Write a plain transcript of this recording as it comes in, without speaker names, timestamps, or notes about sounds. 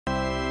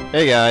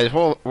Hey guys,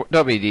 well,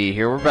 WD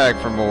here. We're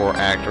back for more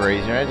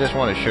ActRaiser. I just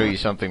want to show you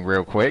something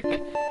real quick.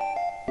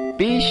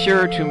 Be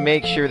sure to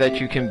make sure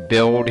that you can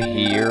build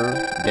here,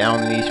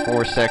 down in these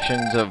four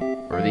sections of,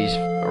 or these,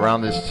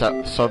 around this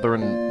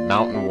southern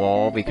mountain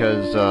wall,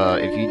 because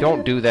if you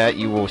don't do that,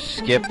 you will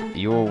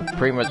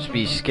pretty much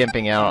be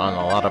skimping out on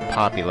a lot of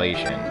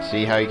population.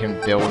 See how you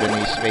can build in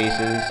these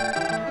spaces?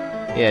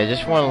 Yeah, I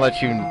just want to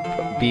let you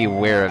be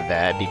aware of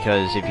that,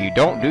 because if you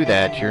don't do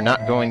that, you're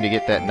not going to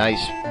get that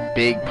nice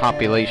big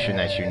population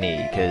that you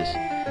need.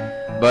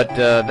 But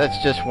that's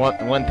just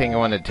one thing I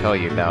wanted to tell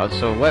you about.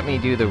 So let me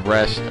do the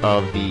rest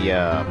of the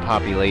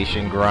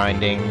population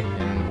grinding,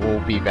 and we'll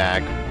be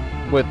back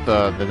with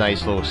the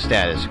nice little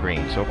status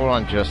screen. So hold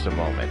on just a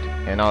moment,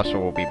 and also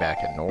we'll be back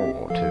at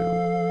Northwall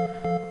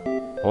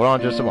too. Hold on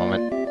just a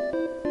moment.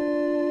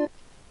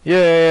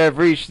 Yeah, I've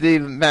reached the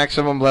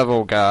maximum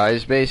level,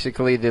 guys.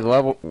 Basically, the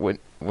level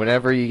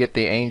whenever you get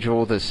the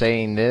angel to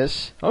saying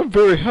this, "I'm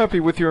very happy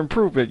with your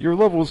improvement. Your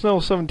level is now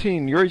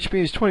 17. Your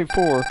HP is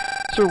 24.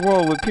 Sir,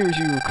 while it appears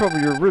you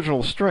recovered your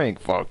original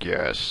strength." Fuck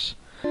yes.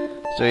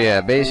 So yeah,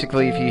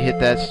 basically, if you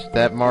hit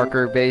that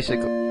marker,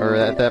 or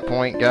at that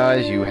point,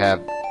 guys, you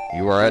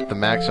are at the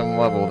maximum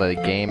level that the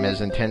game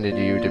has intended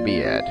you to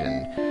be at,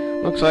 and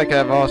looks like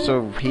I've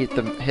also hit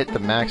the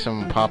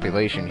maximum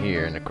population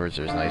here, and of course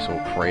there's a nice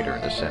little crater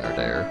in the center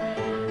there.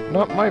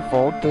 Not my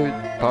fault, the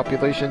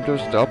population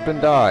just up and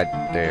died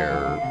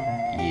there.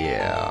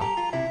 Yeah.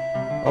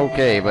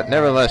 Okay, but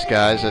nevertheless,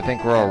 guys, I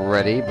think we're all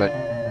ready, but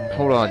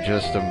hold on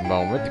just a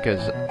moment,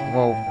 because,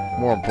 well,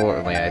 more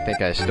importantly, I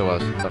think I still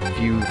have a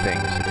few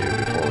things to do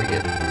before we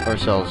get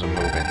ourselves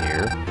moving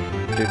here.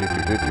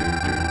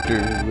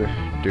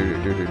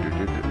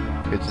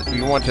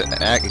 You want to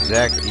act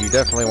exactly. You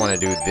definitely want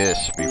to do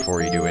this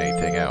before you do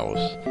anything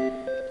else.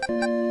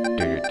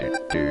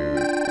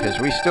 Because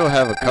we still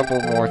have a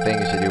couple more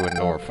things to do in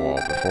Northwall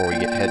before we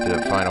head to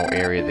the final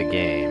area of the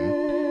game.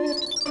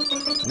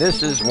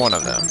 This is one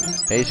of them.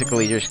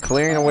 Basically, just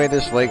clearing away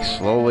this lake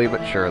slowly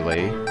but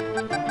surely,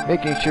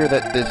 making sure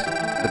that the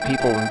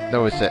people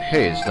notice that,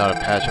 hey, it's not a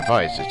patch of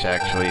ice. It's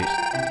actually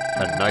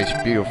a nice,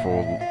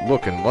 beautiful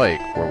looking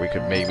lake where we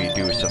could maybe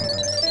do some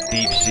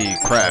deep sea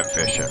crab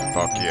fishing.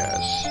 Fuck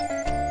yes.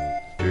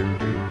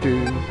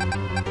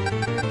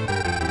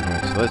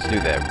 Alright, so let's do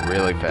that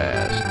really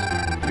fast.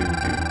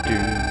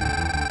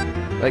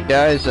 Like,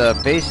 guys,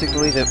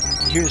 basically,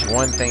 here's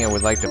one thing I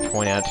would like to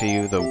point out to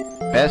you. The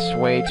best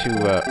way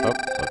to, oh,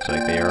 looks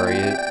like they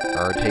already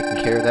are taking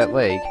care of that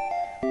lake.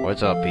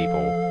 What's up,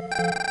 people?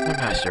 My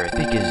master, I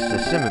think it's the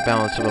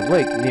semi-balance of the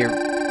lake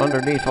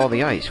underneath all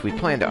the ice. We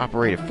plan to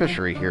operate a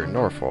fishery here in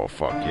Northwall.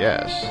 Fuck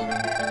yes.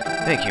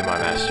 Thank you, my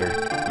master.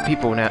 The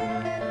people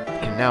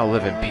can now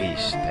live in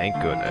peace. Thank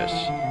goodness.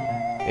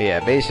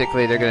 Yeah,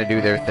 basically, they're gonna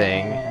do their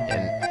thing,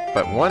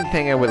 but one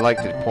thing I would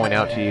like to point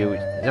out to you,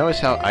 notice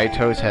how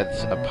Itos had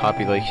a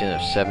population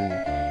of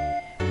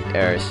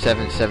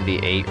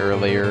 778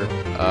 earlier?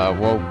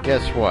 Well,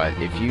 guess what?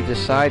 If you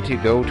decide to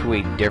go to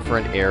a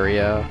different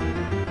area,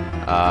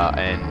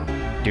 and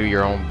do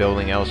your own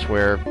building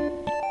elsewhere,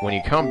 when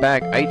you come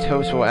back,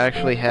 Itos will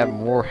actually have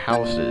more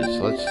houses.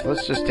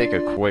 Let's just take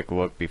a quick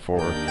look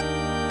before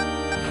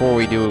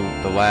we do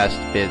the last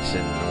bits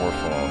in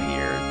Northwall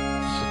here.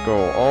 Let's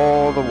go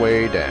all the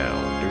way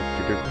down.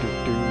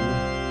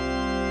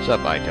 What's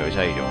up, Itos?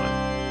 How you doing?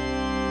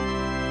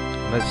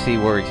 Let's see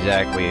where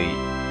exactly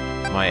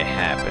might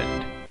have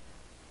happened.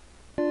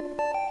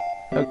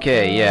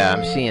 Okay, yeah,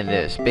 I'm seeing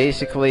this.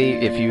 Basically,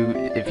 if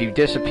you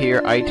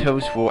disappear,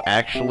 Itos will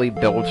actually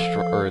build,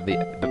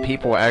 the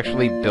people will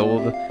actually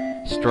build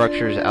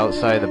structures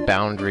outside the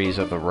boundaries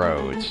of the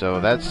road. So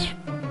that's,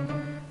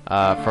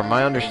 from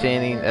my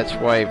understanding, that's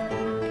why I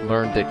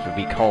learned that it would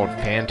be called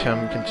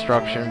phantom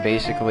construction.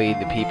 Basically,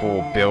 the people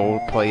will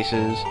build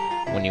places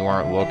when you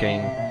aren't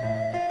looking.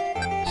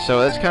 So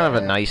that's kind of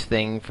a nice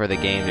thing for the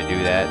game to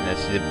do that, and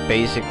that's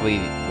basically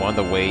one of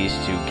the ways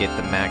to get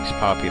the max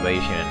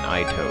population in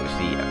Itos,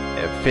 the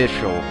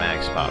official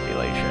max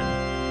population,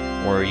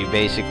 where you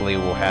basically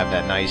will have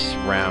that nice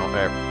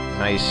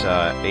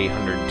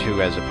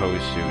 802 as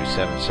opposed to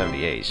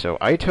 778. So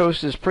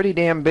Itos is pretty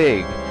damn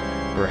big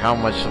for how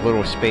much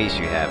little space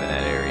you have in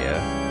that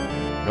area.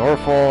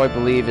 Northwall, I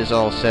believe, is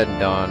all said and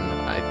done.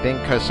 I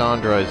think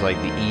Cassandra is like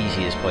the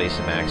easiest place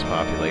to max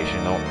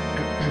population.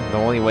 The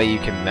only way you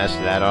can mess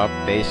that up,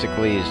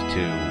 basically, is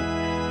the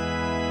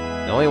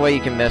only way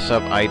you can mess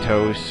up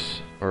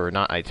Itos, or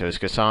not Itos,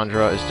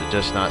 Cassandra, is to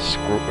just not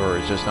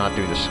just not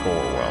do the score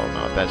well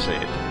enough. That's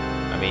it.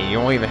 I mean, you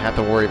don't even have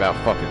to worry about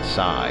fucking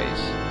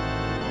size.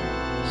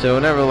 So,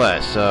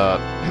 nevertheless,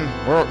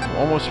 we're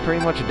almost pretty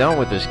much done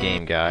with this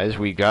game, guys.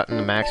 We've gotten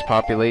the max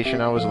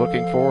population I was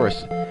looking for,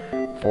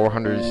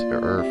 400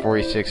 or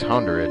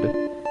 4,600.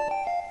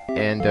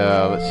 And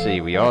let's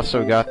see, we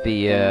also got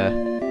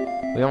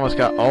we almost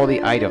got all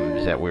the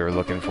items that we were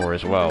looking for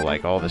as well,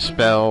 like all the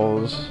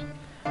spells.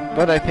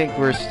 But I think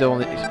we're still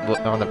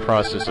on the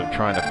process of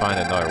trying to find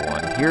another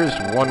one. Here's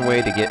one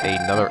way to get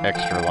another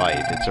extra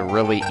life. It's a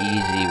really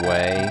easy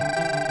way.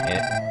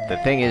 And the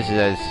thing is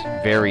that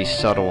it's very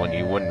subtle and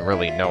you wouldn't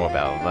really know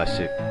about it unless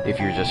if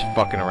you're just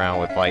fucking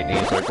around with lightning.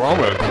 It's like, well, I'm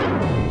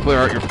gonna clear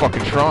out your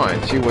fucking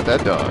shrine, see what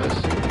that does.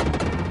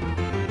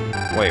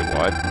 Wait,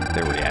 what?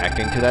 They're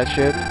reacting to that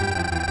shit?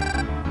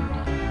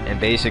 And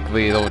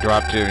basically, they'll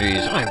drop to their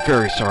knees. I'm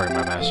very sorry,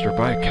 my master,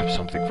 but I kept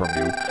something from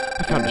you.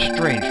 I found a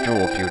strange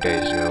jewel a few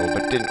days ago,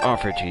 but didn't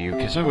offer it to you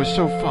because I was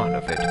so fond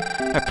of it.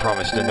 I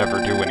promised to never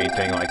do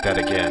anything like that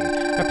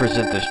again. I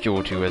present this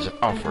jewel to you as an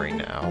offering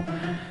now.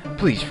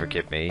 Please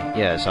forgive me.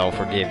 Yes, I'll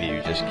forgive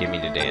you. Just give me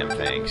the damn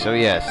thing. So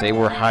yes, they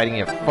were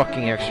hiding a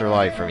fucking extra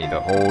life from me the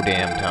whole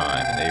damn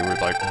time. And they were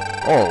like,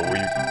 oh, we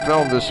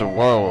found this a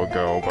while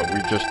ago, but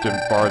we just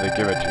didn't bother to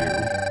give it to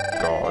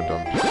you. God,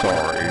 I'm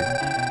sorry.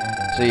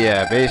 So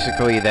yeah,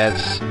 basically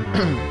that's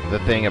the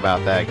thing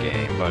about that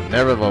game. But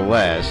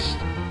nevertheless,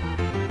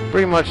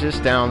 pretty much this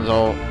down's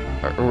all...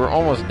 We're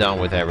almost done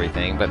with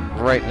everything, but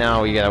right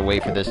now you gotta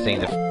wait for this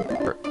thing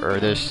to... or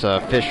this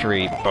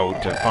fishery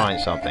boat to find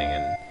something.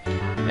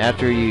 And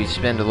after you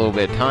spend a little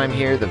bit of time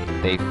here,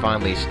 they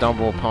finally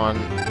stumble upon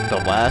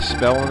the last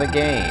spell in the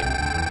game.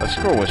 A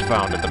scroll was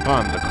found at the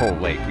bottom of the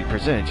cold lake. We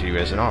presented to you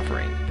as an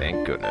offering.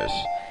 Thank goodness.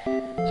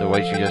 So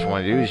what you just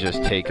want to do is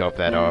just take up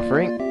that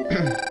offering.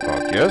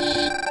 Fuck yes.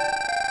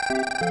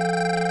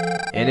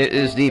 And it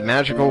is the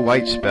magical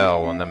light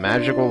spell. And the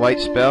magical light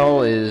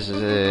spell is...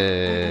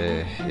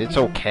 it's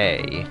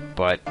okay.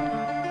 But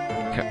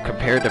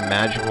compared to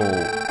magical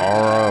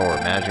aura or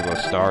magical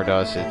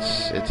stardust,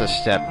 it's a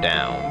step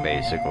down,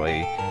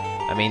 basically.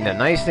 I mean, the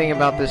nice thing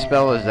about this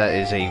spell is that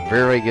it's a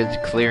very good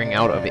clearing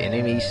out of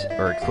enemies,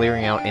 or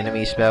clearing out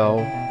enemy spell,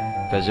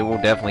 because it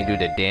will definitely do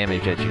the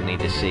damage that you need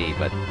to see.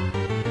 But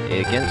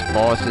against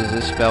bosses,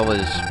 this spell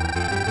is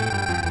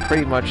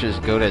pretty much as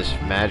good as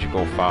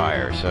magical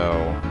fire,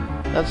 so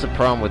that's the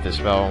problem with this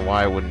spell and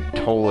why I wouldn't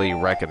totally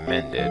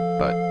recommend it.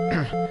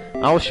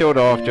 But I'll show it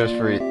off just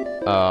for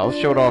I'll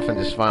show it off in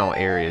this final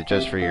area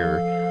just for your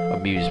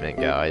amusement,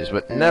 guys.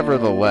 But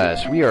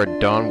nevertheless, we are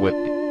done with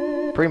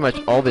pretty much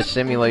all the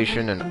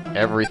simulation and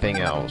everything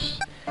else.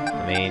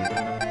 I mean,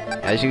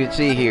 as you can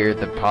see here,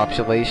 the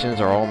populations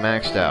are all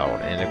maxed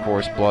out, and of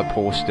course,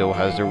 Bloodpool still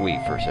has their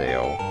wheat for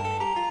sale.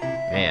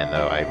 Man,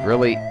 though,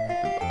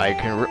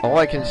 all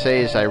I can say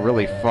is I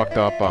really fucked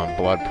up on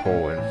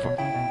Bloodpool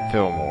and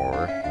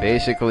Fillmore.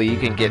 Basically, you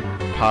can get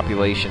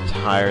populations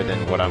higher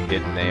than what I'm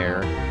getting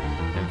there.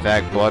 In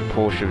fact,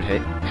 Bloodpool should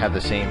have the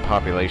same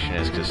population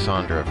as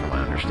Cassandra, from my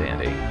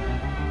understanding.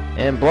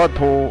 And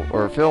Bloodpool,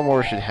 or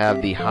Fillmore, should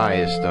have the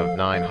highest of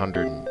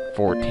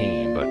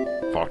 914,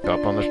 but fucked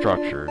up on the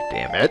structure,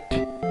 damn it.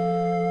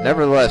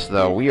 Nevertheless,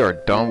 though, we are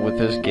done with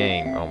this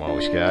game,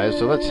 almost, guys,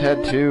 so let's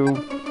head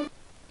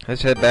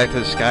back to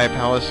the Sky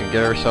Palace and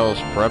get ourselves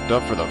prepped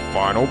up for the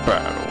final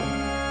battle.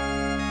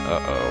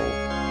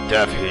 Uh-oh.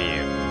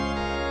 Defheim.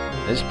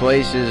 This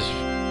place is...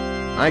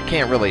 I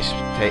can't really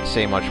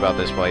say much about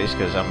this place,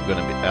 because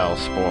I'll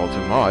spoil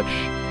too much.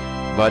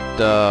 But,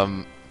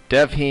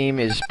 Defheim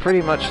is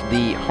pretty much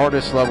the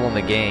hardest level in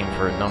the game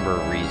for a number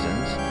of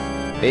reasons.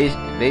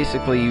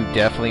 Basically, you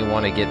definitely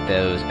want to get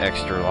those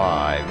extra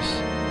lives,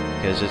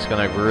 because it's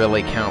going to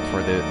really count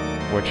for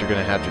what you're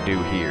going to have to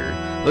do here.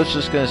 Let's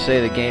just going to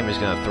say the game is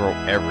going to throw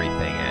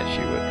everything at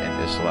you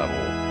in this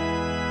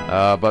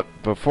level. But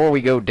before we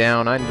go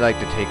down, I'd like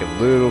to take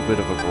a little bit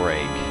of a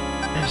break.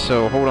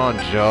 So hold on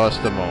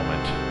just a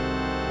moment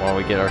while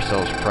we get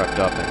ourselves prepped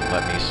up, and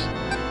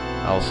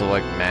I'll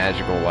select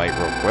Magical Light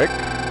real quick.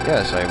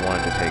 Yes, I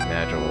wanted to take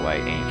Magical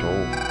Light Angel.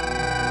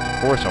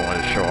 Of course I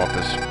wanted to show off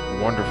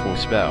this wonderful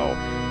spell.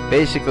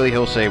 Basically,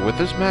 he'll say, with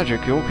this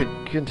magic, you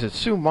can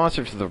consume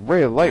monsters with a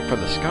ray of light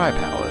from the Sky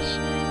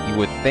Palace. You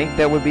would think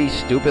that would be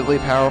stupidly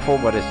powerful,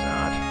 but it's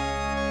not.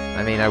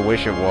 I mean, I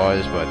wish it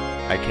was, but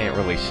I can't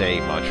really say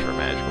much for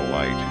Magical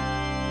Light.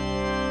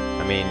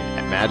 I mean,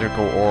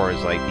 Magical Aura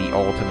is like the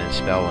ultimate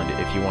spell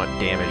if you want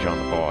damage on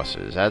the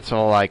bosses. That's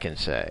all I can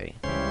say.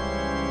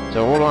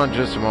 So hold on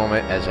just a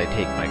moment as I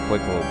take my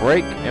quick little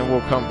break, and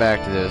we'll come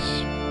back to this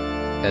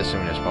as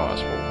soon as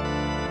possible.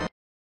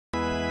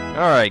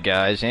 Alright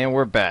guys, and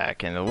we're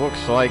back, and it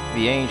looks like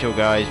the Angel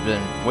guy's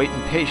been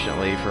waiting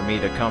patiently for me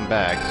to come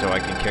back so I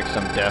can kick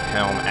some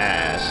Defhelm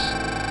ass.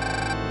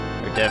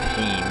 Or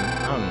Defheim.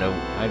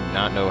 I do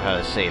not know how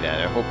to say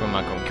that. I hope I'm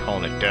not going to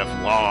call it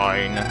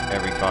Defline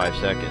every 5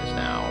 seconds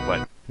now,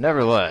 but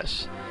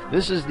nevertheless,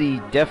 this is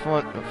the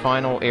definite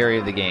final area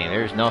of the game.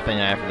 There's nothing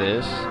after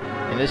this.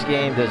 And this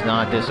game does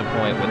not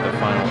disappoint with the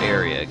final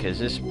area, because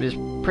this is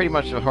pretty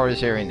much the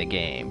hardest area in the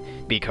game.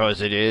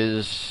 Because it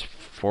is,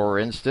 for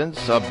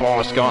instance, a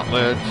boss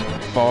gauntlet,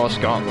 boss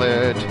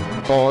gauntlet,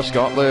 boss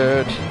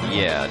gauntlet.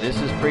 Yeah, this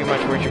is pretty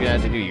much what you're going to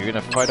have to do. You're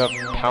going to fight up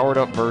powered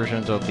up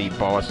versions of the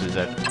bosses,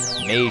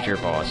 major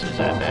bosses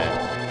at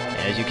that.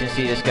 And as you can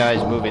see, this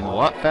guy's moving a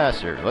lot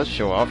faster. Let's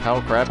show off how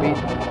crappy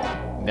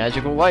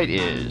Magical Light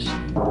is.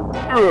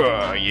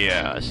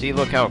 Yeah, see,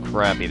 look how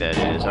crappy that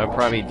is. I'll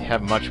probably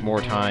have much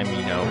more time,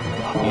 you know,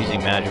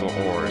 using magical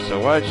ores. So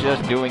what it's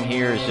just doing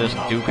here is just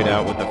duke it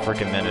out with the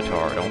frickin'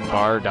 Minotaur. Don't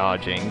bother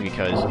dodging,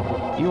 because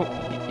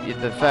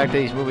the fact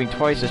that he's moving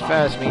twice as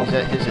fast means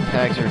that his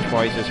attacks are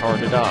twice as hard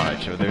to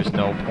dodge, so there's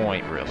no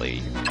point,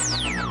 really.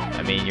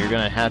 I mean, you're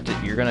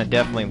gonna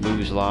definitely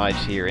lose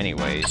lives here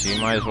anyway, so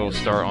you might as well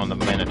start on the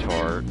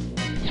Minotaur,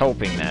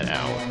 helping that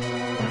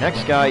out.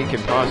 Next guy you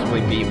can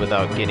possibly beat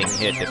without getting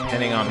hit,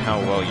 depending on how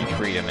well you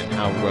treat him and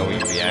how well you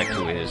react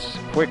to his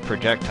quick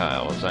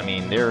projectiles. I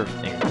mean, they're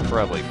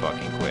incredibly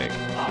fucking quick.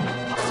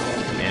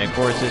 And of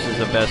course, this is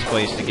the best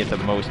place to get the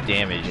most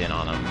damage in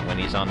on him, when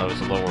he's on those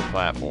lower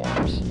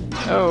platforms.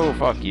 Oh,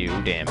 fuck you,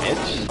 damn it.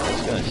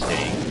 It's gonna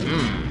sting.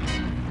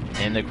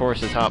 And of course,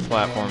 the top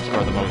platforms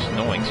are the most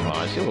annoying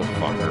spots, you little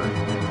fucker.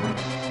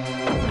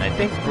 And I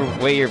think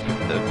the way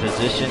the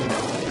position,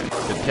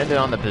 depending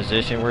on the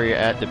position where you're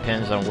at,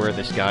 depends on where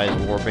this guy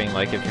is warping.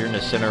 Like, if you're in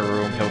the center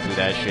room, he'll do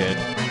that shit.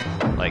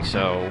 Like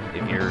so.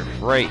 If you're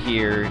right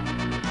here,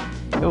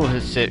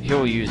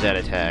 he'll use that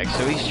attack.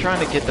 So he's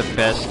trying to get the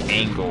best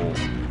angle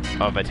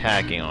of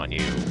attacking on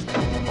you.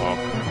 Well,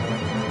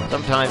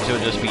 sometimes he'll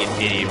just be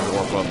an idiot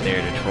warp up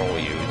there to troll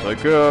you. He's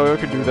like, oh, I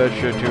can do that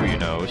shit too, you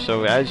know.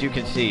 So as you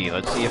can see,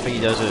 let's see if he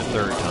does it a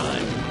third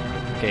time.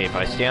 Okay, if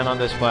I stand on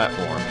this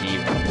platform, he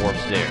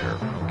warps there.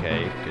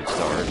 Okay, good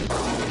start.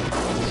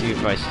 Let's see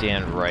if I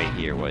stand right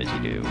here, what does he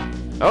do?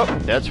 Oh,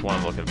 that's what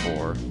I'm looking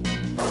for.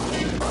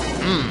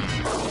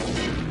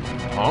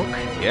 Punk?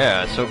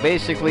 Yeah, so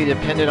basically,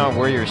 depending on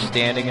where you're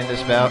standing in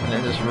this bout and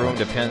in this room,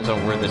 depends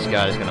on where this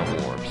guy is going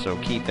to warp. So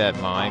keep that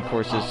in mind. Of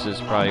course, this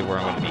is probably where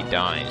I'm going to be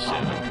dying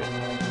soon.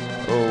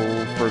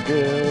 Oh, for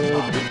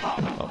good.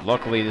 Well,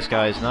 luckily, this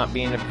guy is not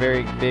being a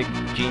very big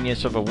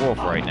genius of a wolf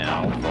right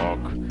now. Fuck.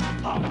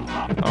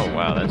 Oh,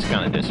 wow, that's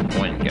kind of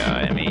disappointing,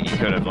 guy. I mean, you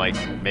could have, like,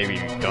 maybe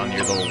done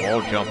your little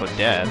wall jump of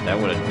death. That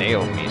would have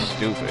nailed me,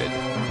 stupid.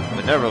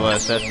 But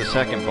nevertheless, that's the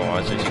second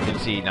boss. As you can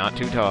see, not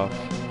too tough.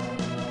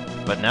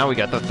 But now we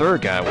got the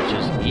third guy, which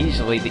is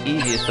easily the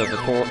easiest of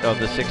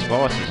the 6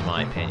 bosses, in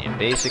my opinion.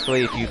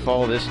 Basically, if you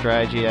follow this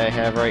strategy I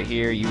have right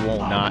here, you will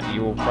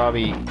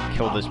probably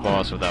kill this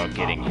boss without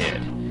getting hit.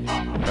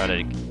 Try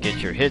to get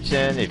your hits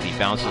in. If he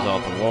bounces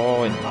off the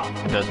wall and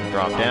doesn't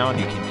drop down,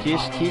 you can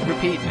just keep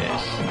repeating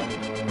this.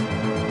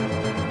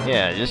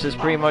 Yeah, this is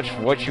pretty much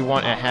what you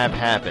want to have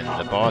happen.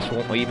 The boss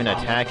won't even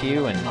attack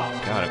you, and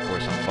God, of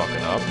course I'm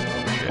fucking up.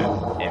 Oh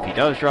shit. If he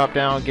does drop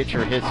down, get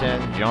your hits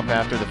in, jump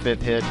after the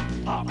 5th hit,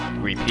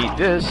 repeat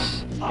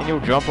this, and you'll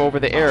jump over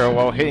the arrow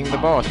while hitting the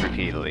boss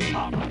repeatedly.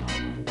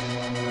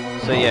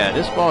 So yeah,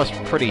 this boss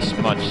pretty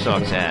much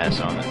sucks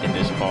ass in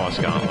this boss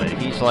gauntlet.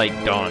 He's like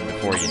done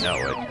before you know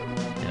it.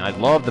 And I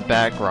love the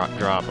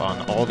backdrop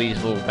on all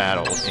these little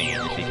battle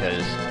scenes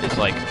because it's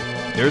like,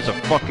 there's a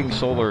fucking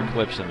solar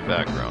eclipse in the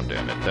background,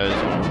 damn it.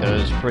 That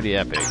is pretty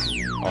epic,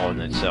 all in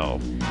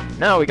itself.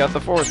 Now we got the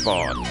 4th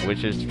boss,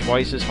 which is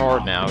twice as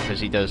hard now, because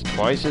he does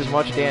twice as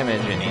much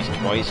damage, and he's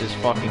twice as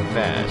fucking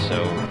fast,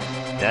 so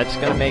that's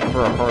gonna make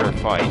for a harder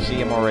fight. See,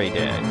 I'm already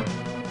dead.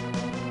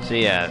 So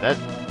yeah,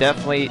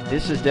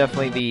 this is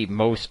definitely the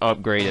most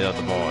upgraded of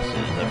the bosses.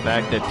 The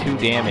fact that 2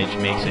 damage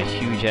makes a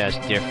huge-ass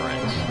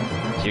difference.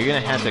 So you're gonna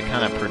have to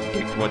kind of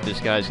predict what this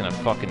guy's gonna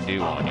fucking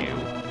do on you.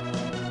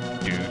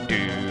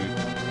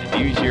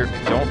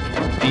 Don't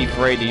be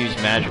afraid to use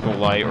Magical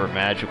Light or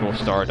Magical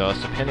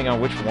Stardust, depending on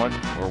which one,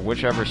 or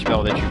whichever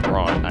spell that you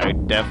brought. I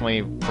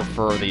definitely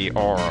prefer the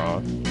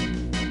Aura,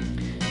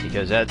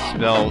 because that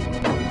spell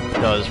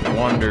does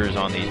wonders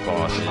on these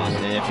bosses.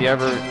 And if you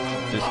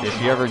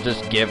ever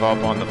just give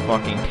up on the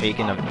fucking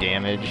taking of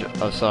damage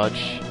of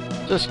such,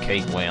 just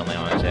cake wailing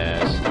on his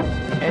ass.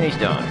 And he's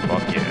done.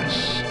 Fuck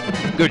yes.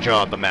 Good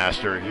job, the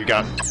Master. You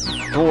got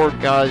 4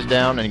 guys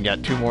down, and you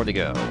got 2 more to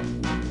go.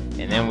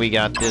 And then we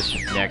got this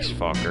next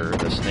fucker,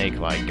 the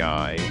snake-like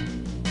guy.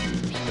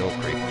 Still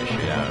creeping the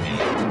shit out of me.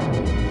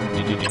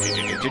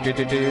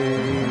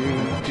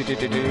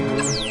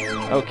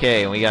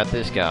 Okay, and we got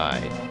this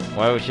guy.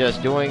 What I was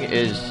just doing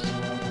is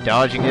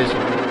dodging this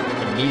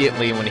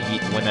immediately when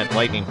that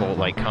lightning bolt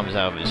like comes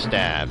out of his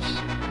stabs.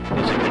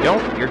 Because if you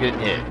don't, you're getting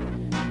hit.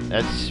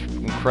 That's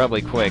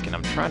incredibly quick, and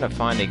I'm trying to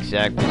find the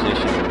exact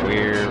position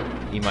where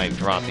he might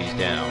drop these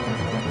down.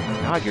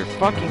 God, you're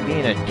fucking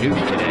being a douche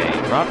today.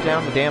 Drop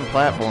down the damn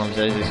platforms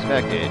as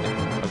expected.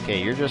 Okay,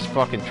 you're just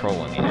fucking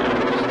trolling me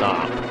now.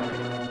 Stop.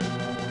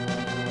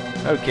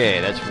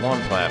 Okay, that's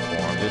one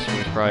platform. This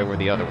was probably where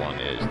the other one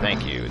is.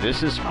 Thank you.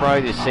 This is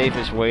probably the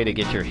safest way to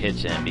get your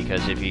hits in,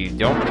 because if you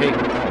don't take...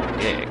 Oh,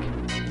 dick.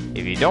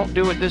 If you don't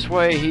do it this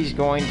way, he's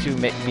going to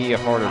be a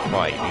harder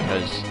fight,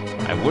 because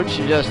I would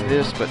suggest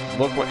this, but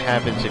look what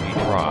happens if you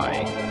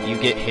try. You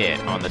get hit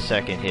on the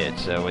 2nd hit,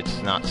 so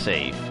it's not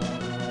safe.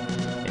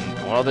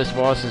 While this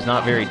boss is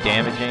not very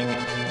damaging,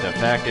 the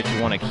fact that you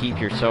want to keep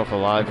yourself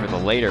alive for the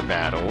later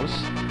battles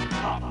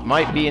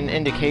might be an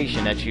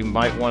indication that you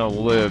might want to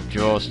live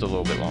just a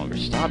little bit longer.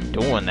 Stop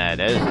doing that.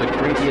 That is the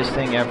creepiest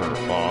thing ever,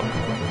 fuck.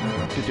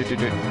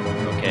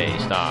 Okay,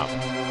 stop.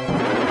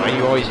 Why do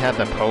you always have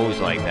to pose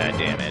like that,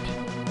 damn it?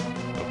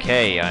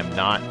 Okay, I'm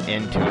not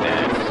into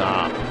that.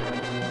 Stop.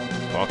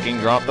 Fucking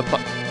drop the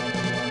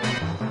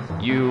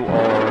You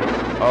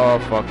are a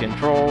fucking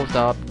troll.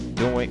 Stop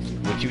doing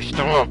what Would you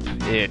stop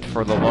it,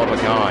 for the love of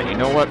God? You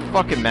know what?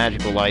 Fucking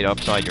magical light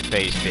upside your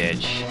face,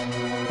 bitch.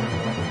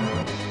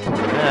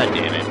 Ah,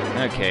 damn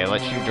it. Okay,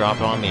 let's you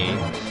drop on me.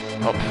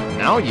 Oh,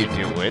 now you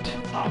do it.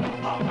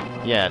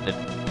 Yeah, the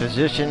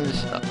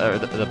positions,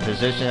 the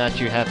position that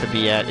you have to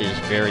be at is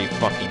very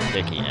fucking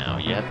picky now.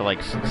 You have to,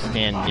 like,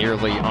 stand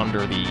nearly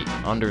under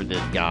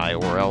the guy,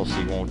 or else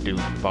he won't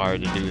bother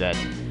to do that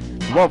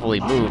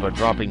lovely move of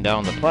dropping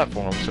down the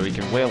platform so he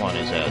can wail on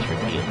his ass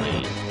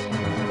repeatedly.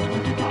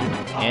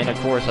 And of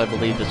course, I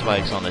believe the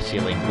spikes on the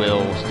ceiling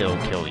will still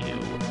kill you.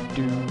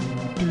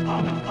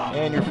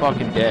 And you're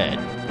fucking dead.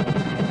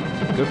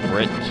 Good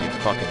riddance, you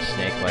fucking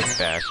snake-like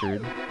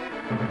bastard.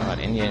 God,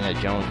 Indiana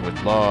Jones would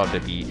love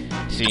to be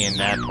seeing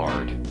that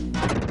part.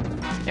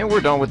 And we're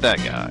done with that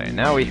guy.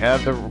 Now we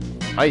have the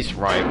Ice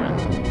Wyvern.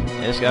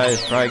 This guy is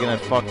probably gonna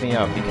fuck me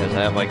up because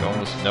I have like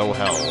almost no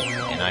health,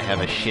 and I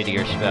have a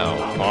shittier spell.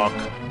 Fuck.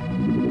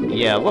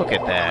 Yeah, look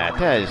at that.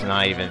 That is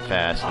not even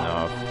fast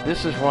enough.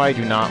 This is why I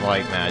do not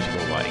like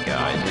magical light,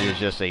 guys. It is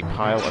just a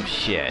pile of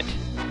shit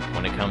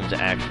when it comes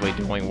to actually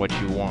doing what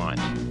you want.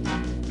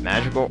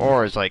 Magical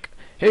aura is like,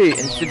 hey,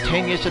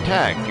 instantaneous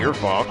attack, you're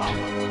fucked.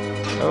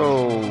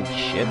 Oh,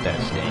 shit, that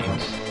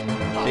stings.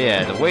 So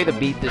yeah, the way to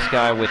beat this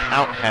guy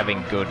without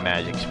having good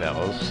magic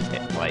spells,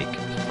 like,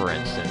 for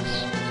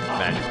instance,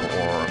 Magical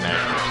Aura or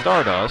Magical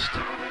Stardust,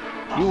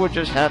 you would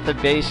just have to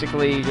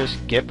basically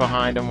just get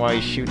behind him while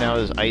he's shooting out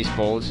his ice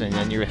bolts, and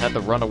then you have to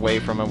run away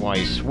from him while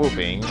he's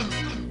swooping.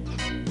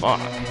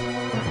 Fuck.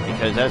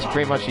 Because that's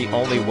pretty much the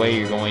only way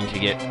you're going to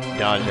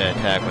dodge that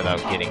attack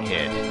without getting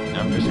hit. And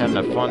I'm just having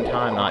a fun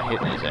time not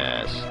hitting his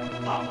ass.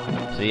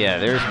 So yeah,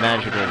 there's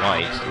magical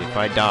lights. If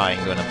I die,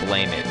 I'm gonna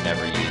blame it and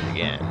never use it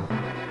again.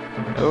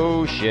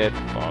 Oh shit,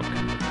 fuck.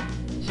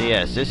 So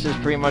yes, this is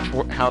pretty much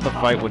how the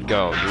fight would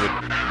go. You would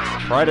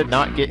try to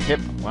not get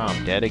hit. Wow,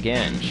 I'm dead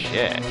again.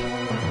 Shit.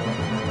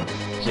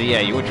 So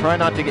yeah, you would try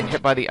not to get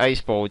hit by the ice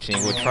bolts, and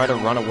you would try to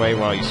run away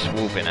while he's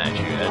swooping at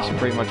you. That's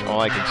pretty much all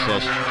I can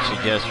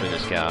suggest for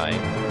this guy.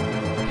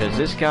 Because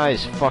this guy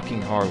is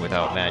fucking hard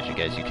without magic,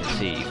 as you can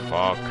see.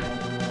 Fuck.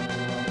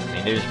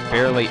 There's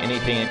barely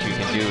anything that you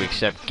can do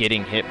except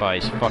getting hit by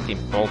his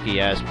fucking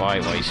bulky-ass body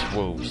while he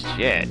swoops.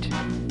 Shit.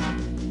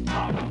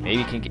 Maybe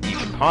you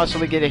can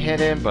possibly get a hit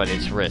in, but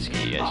it's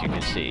risky, as you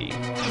can see.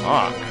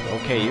 Fuck.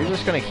 Okay, you're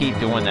just gonna keep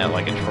doing that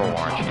like a troll,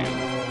 aren't you?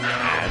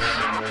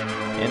 Ass.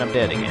 And I'm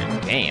dead again.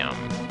 Damn.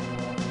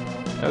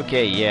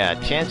 Okay, yeah,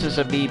 chances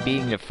of me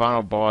beating the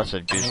final boss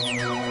have just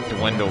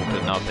dwindled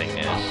to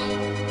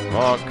nothingness.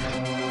 Fuck.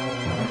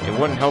 It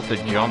wouldn't help to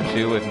jump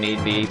too if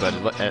need be, but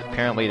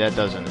apparently that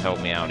doesn't help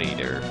me out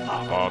either.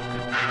 Fuck.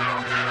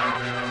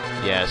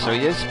 Yeah, so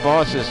this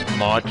boss is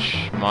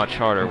much, much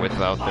harder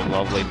without the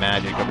lovely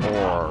magic of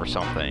aura or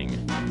something.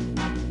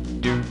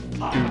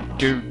 Oh,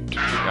 you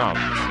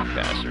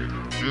bastard.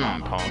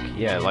 Punk.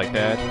 Yeah, like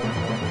that.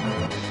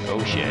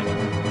 Oh shit.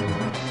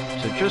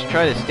 So just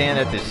try to stand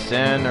at the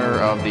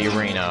center of the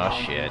arena.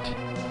 Shit.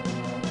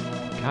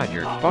 God,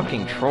 you're a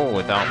fucking troll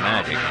without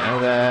magic. You know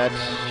that?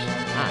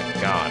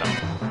 My god,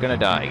 I'm gonna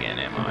die again,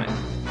 am I?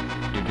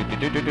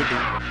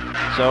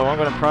 So I'm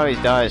gonna probably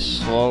die a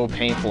slow,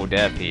 painful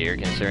death here,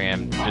 considering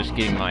I'm just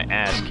getting my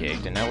ass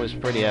kicked, and that was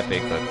pretty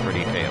epic, but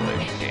pretty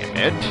failish. Damn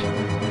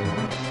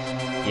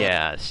it.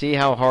 Yeah, see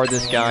how hard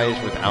this guy is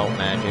without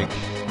magic?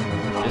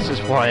 This is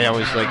why I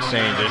was like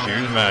saying, just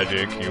use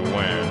magic, you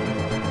win.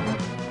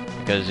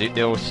 Because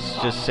it'll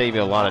just save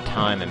you a lot of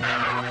time and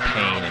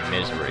pain and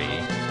misery.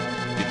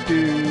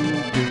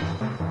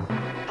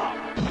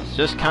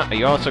 Just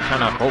you also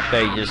kind of hope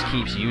that he just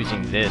keeps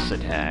using this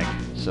attack,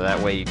 so that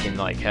way you can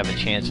like have a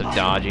chance of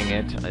dodging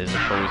it, as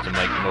opposed to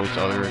like most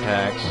other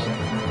attacks.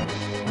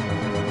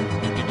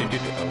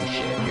 Oh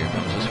shit, here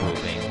comes the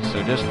swooping.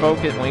 So just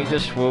focus, when he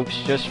just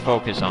swoops, just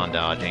focus on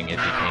dodging if you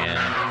can.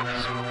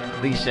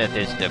 At least at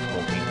this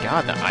difficulty.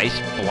 God, the ice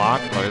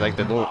block, or like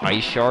the little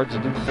ice shards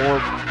that do 4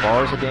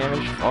 bars of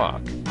damage?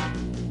 Fuck.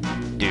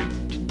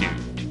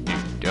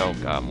 Oh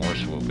god, more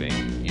swooping.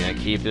 You gonna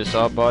keep this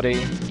up,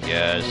 buddy?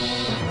 Yes.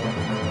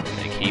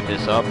 Keep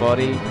this up,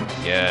 buddy?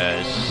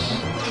 Yes.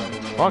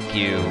 Fuck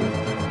you.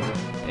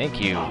 Thank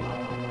you.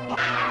 Oh,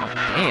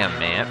 damn,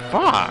 man.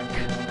 Fuck.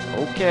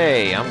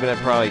 Okay, I'm gonna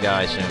probably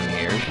die soon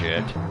here.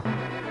 Shit.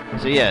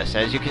 So yes,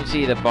 as you can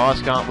see, the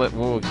boss gauntlet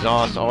will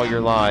exhaust all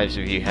your lives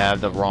if you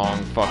have the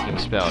wrong fucking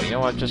spell. You know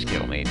what? Just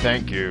kill me.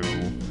 Thank you.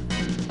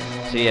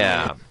 So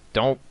yeah,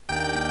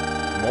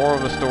 moral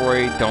of the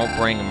story, don't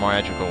bring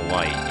magical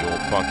light. You'll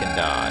fucking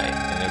die.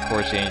 And of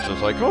course the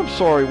angel's like, I'm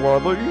sorry,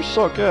 Wadler, you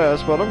suck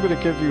ass, but I'm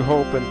gonna give you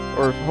hope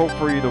hope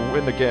for you to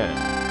win again.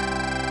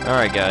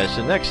 Alright guys,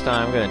 so next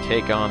time I'm gonna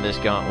take on this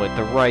gauntlet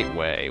the right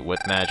way, with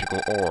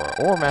magical aura,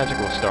 or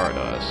magical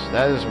stardust.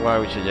 That is what I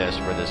would suggest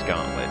for this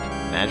gauntlet.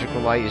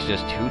 Magical light is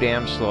just too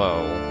damn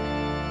slow.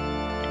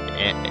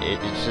 And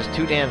it's just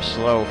too damn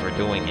slow for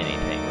doing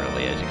anything,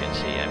 really, as you can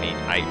see. I mean,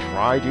 I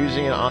tried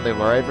using it on the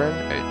Wyvern,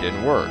 it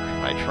didn't work.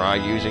 I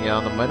tried using it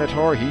on the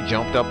Minotaur, he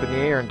jumped up in the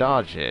air and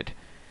dodged it.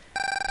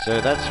 So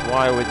that's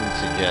why I wouldn't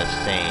suggest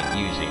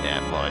using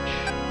that much.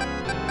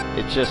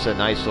 It's just a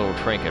nice little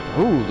trinket.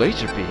 Ooh,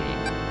 laser beam.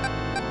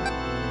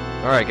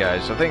 Alright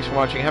guys, so thanks for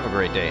watching, have a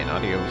great day, and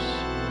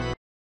adios.